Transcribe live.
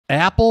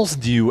Apple's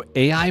new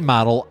AI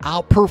model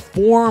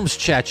outperforms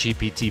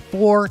ChatGPT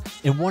 4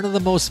 in one of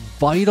the most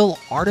vital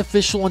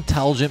artificial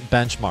intelligence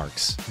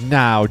benchmarks.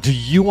 Now, do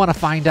you want to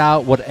find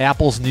out what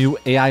Apple's new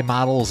AI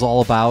model is all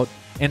about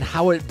and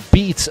how it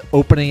beats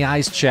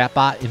OpenAI's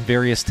chatbot in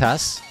various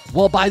tests?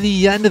 Well, by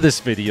the end of this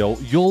video,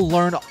 you'll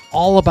learn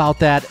all about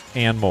that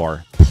and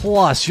more.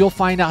 Plus, you'll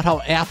find out how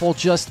Apple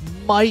just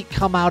might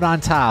come out on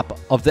top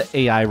of the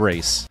AI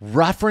race.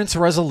 Reference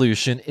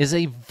resolution is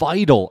a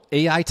vital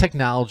AI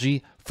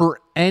technology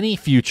for any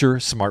future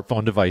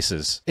smartphone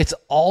devices. It's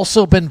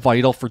also been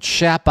vital for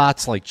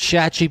chatbots like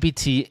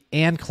ChatGPT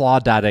and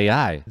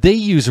Claude.ai. They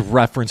use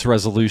reference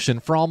resolution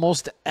for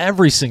almost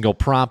every single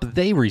prompt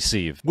they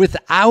receive.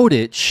 Without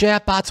it,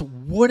 chatbots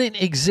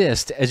wouldn't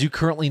exist as you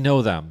currently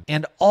know them,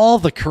 and all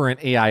the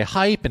current AI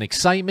hype and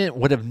excitement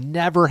would have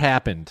never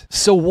happened.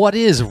 So what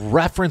is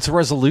reference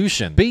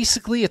resolution?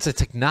 Basically, it's a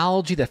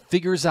technology that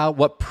figures out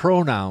what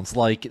pronouns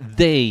like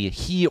they,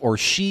 he, or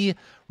she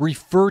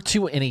refer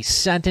to in a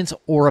sentence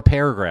or a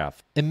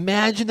paragraph.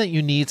 Imagine that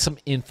you need some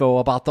info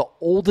about the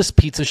oldest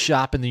pizza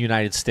shop in the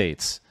United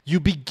States. You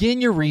begin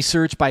your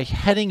research by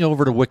heading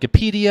over to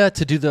Wikipedia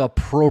to do the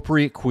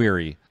appropriate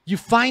query. You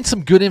find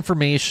some good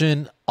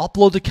information,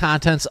 upload the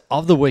contents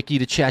of the wiki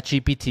to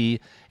ChatGPT,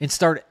 and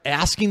start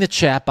asking the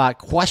chatbot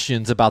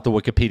questions about the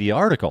Wikipedia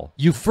article.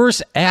 You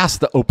first ask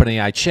the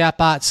OpenAI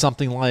chatbot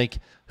something like,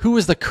 "Who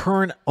is the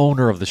current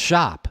owner of the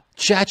shop?"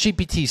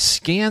 ChatGPT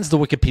scans the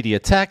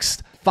Wikipedia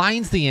text,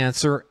 finds the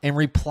answer, and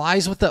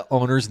replies with the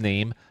owner's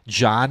name,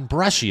 John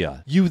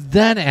Brescia. You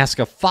then ask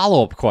a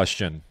follow-up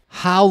question.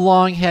 How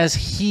long has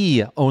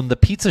he owned the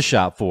pizza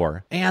shop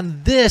for?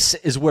 And this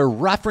is where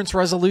reference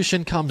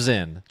resolution comes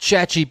in.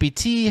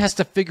 ChatGPT has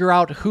to figure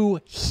out who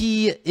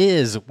he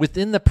is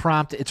within the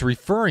prompt it's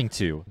referring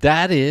to.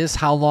 That is,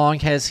 how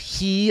long has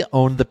he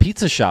owned the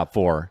pizza shop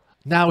for?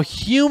 Now,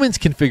 humans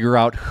can figure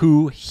out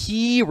who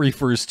he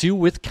refers to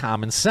with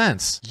common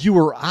sense. You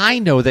or I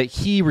know that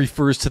he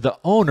refers to the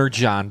owner,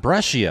 John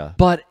Brescia.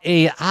 But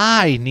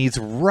AI needs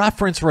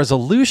reference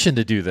resolution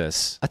to do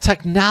this, a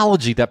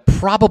technology that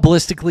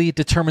probabilistically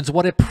determines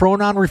what a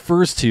pronoun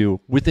refers to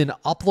within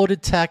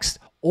uploaded text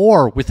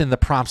or within the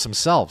prompts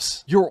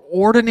themselves. Your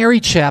ordinary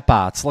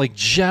chatbots like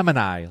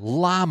Gemini,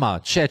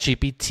 Llama,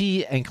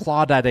 ChatGPT, and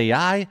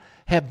Claude.ai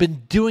have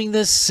been doing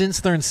this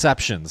since their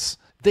inceptions.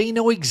 They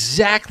know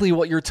exactly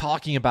what you're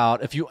talking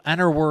about if you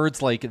enter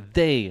words like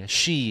they,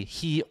 she,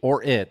 he,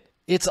 or it.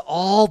 It's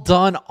all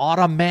done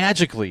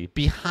automagically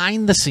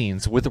behind the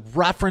scenes with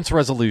reference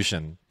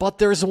resolution. But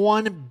there's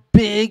one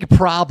big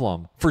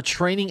problem for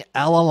training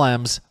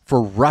LLMs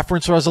for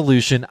reference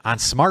resolution on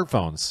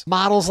smartphones.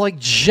 Models like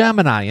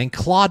Gemini and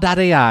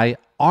Claude.ai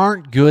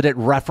aren't good at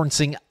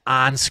referencing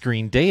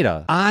on-screen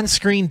data.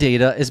 On-screen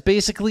data is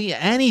basically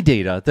any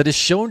data that is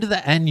shown to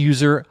the end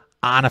user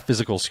on a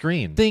physical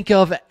screen. Think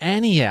of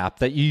any app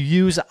that you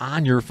use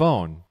on your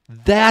phone.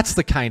 That's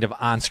the kind of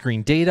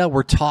on-screen data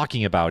we're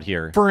talking about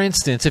here. For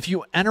instance, if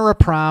you enter a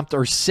prompt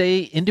or say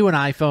into an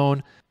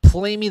iPhone,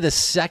 "Play me the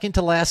second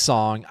to last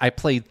song I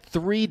played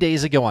 3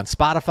 days ago on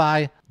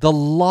Spotify," the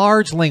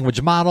large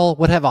language model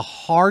would have a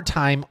hard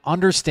time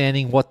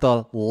understanding what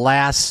the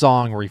last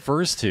song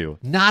refers to.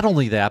 Not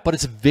only that, but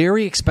it's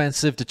very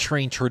expensive to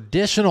train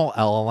traditional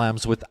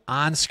LLMs with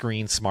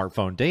on-screen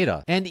smartphone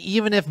data. And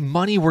even if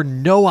money were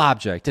no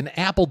object and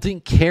Apple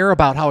didn't care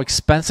about how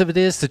expensive it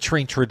is to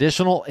train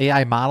traditional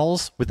AI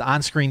models with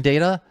on-screen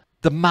data,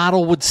 the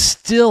model would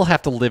still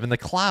have to live in the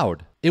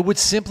cloud. It would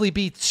simply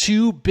be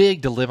too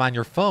big to live on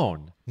your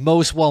phone.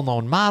 Most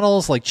well-known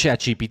models like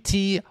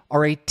ChatGPT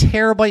are a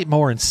terabyte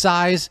more in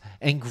size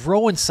and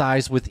grow in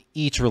size with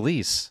each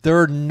release.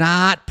 They're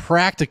not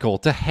practical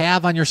to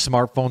have on your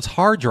smartphone's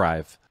hard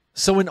drive.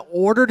 So in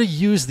order to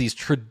use these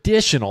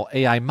traditional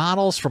AI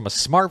models from a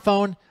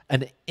smartphone,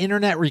 an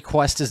internet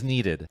request is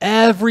needed.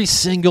 Every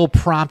single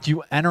prompt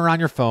you enter on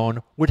your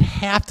phone would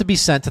have to be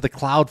sent to the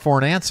cloud for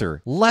an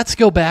answer. Let's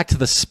go back to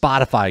the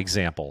Spotify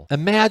example.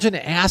 Imagine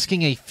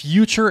asking a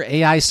future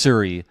AI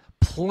Siri,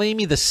 "Play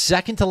me the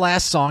second to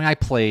last song I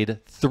played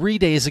 3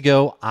 days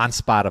ago on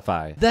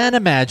Spotify." Then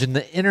imagine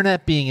the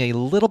internet being a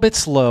little bit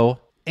slow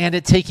and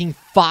it taking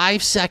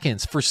 5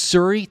 seconds for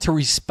Siri to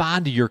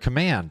respond to your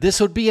command.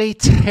 This would be a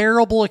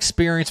terrible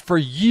experience for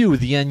you,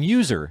 the end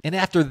user. And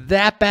after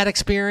that bad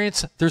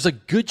experience, there's a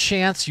good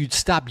chance you'd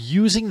stop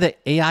using the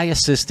AI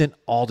assistant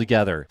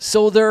altogether.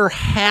 So there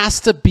has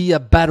to be a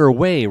better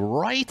way,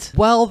 right?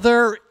 Well,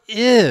 there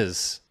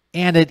is.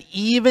 And it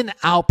even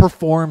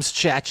outperforms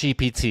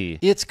ChatGPT.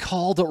 It's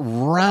called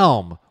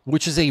Realm,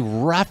 which is a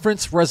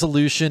reference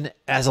resolution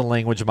as a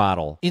language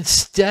model.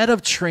 Instead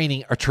of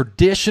training a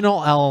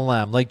traditional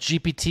LLM like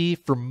GPT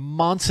for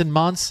months and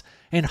months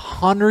and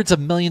hundreds of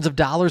millions of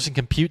dollars in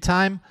compute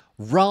time,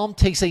 Realm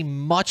takes a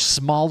much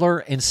smaller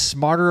and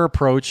smarter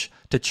approach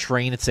to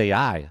train its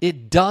AI.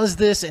 It does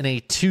this in a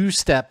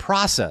two-step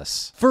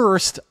process.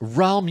 First,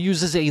 Realm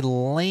uses a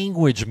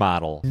language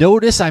model.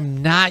 Notice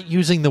I'm not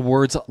using the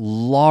words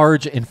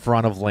large in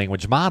front of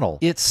language model.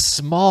 It's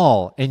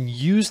small and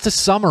used to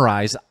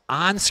summarize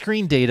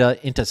on-screen data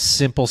into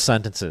simple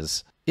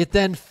sentences. It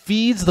then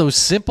feeds those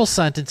simple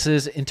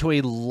sentences into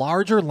a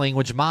larger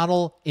language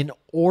model in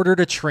order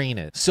to train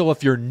it. So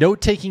if your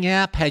note-taking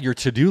app had your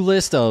to-do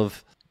list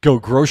of go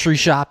grocery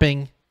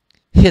shopping,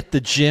 hit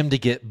the gym to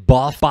get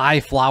buff, buy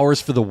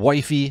flowers for the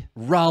wifey,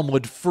 Realm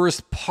would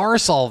first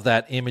parse all of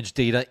that image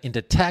data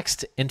into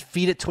text and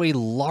feed it to a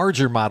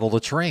larger model to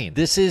train.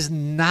 This is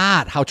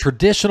not how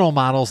traditional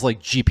models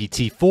like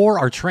GPT-4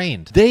 are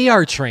trained. They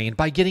are trained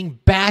by getting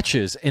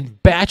batches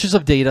and batches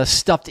of data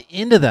stuffed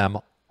into them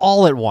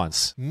all at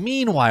once.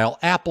 Meanwhile,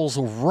 Apple's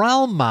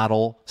Realm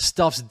model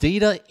stuffs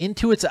data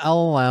into its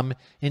LLM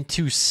in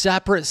two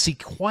separate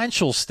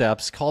sequential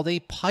steps called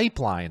a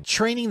pipeline.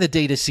 Training the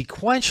data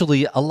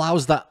sequentially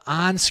allows the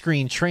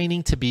on-screen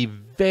training to be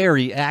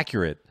very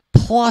accurate.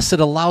 Plus, it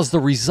allows the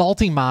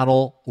resulting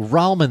model,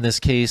 Realm in this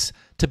case,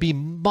 to be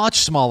much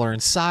smaller in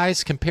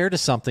size compared to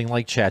something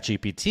like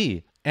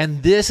ChatGPT.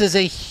 And this is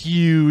a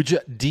huge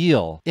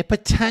deal. It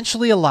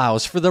potentially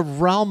allows for the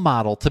Realm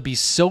model to be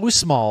so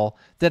small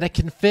that it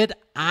can fit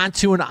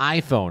onto an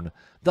iPhone,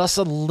 thus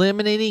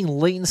eliminating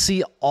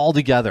latency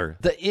altogether.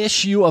 The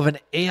issue of an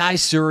AI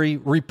Siri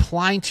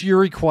replying to your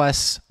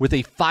requests with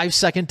a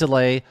 5-second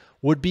delay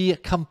would be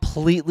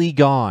completely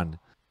gone,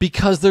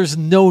 because there's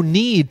no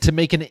need to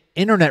make an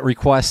internet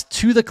request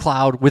to the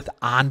cloud with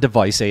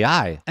on-device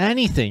AI.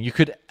 Anything you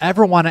could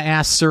ever want to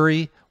ask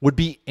Siri would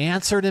be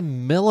answered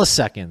in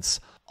milliseconds,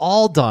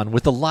 all done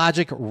with the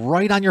logic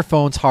right on your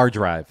phone's hard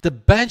drive. The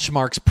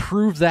benchmarks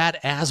prove that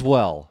as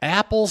well.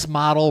 Apple's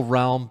model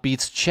Realm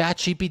beats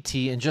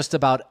ChatGPT in just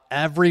about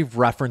every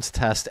reference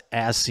test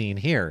as seen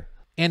here.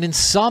 And in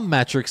some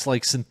metrics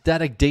like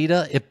synthetic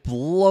data, it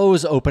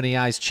blows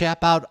OpenAI's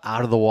chatbot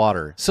out of the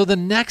water. So the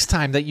next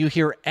time that you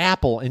hear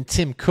Apple and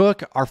Tim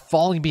Cook are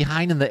falling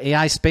behind in the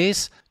AI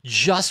space,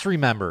 just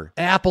remember,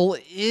 Apple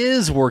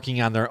is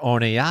working on their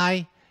own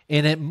AI,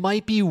 and it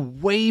might be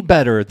way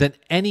better than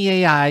any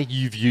AI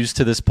you've used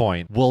to this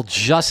point. We'll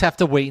just have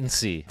to wait and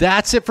see.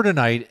 That's it for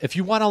tonight. If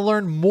you want to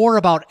learn more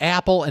about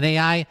Apple and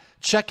AI,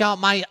 check out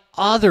my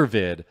other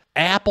vid,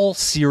 Apple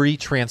Siri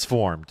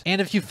Transformed.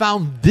 And if you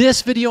found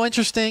this video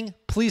interesting,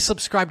 please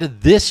subscribe to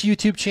this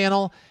YouTube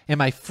channel and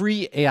my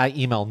free AI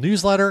email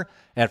newsletter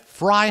at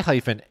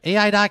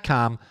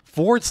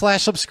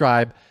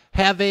fry-ai.com/subscribe.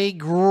 Have a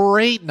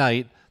great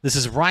night. This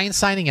is Ryan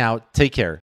signing out. Take care.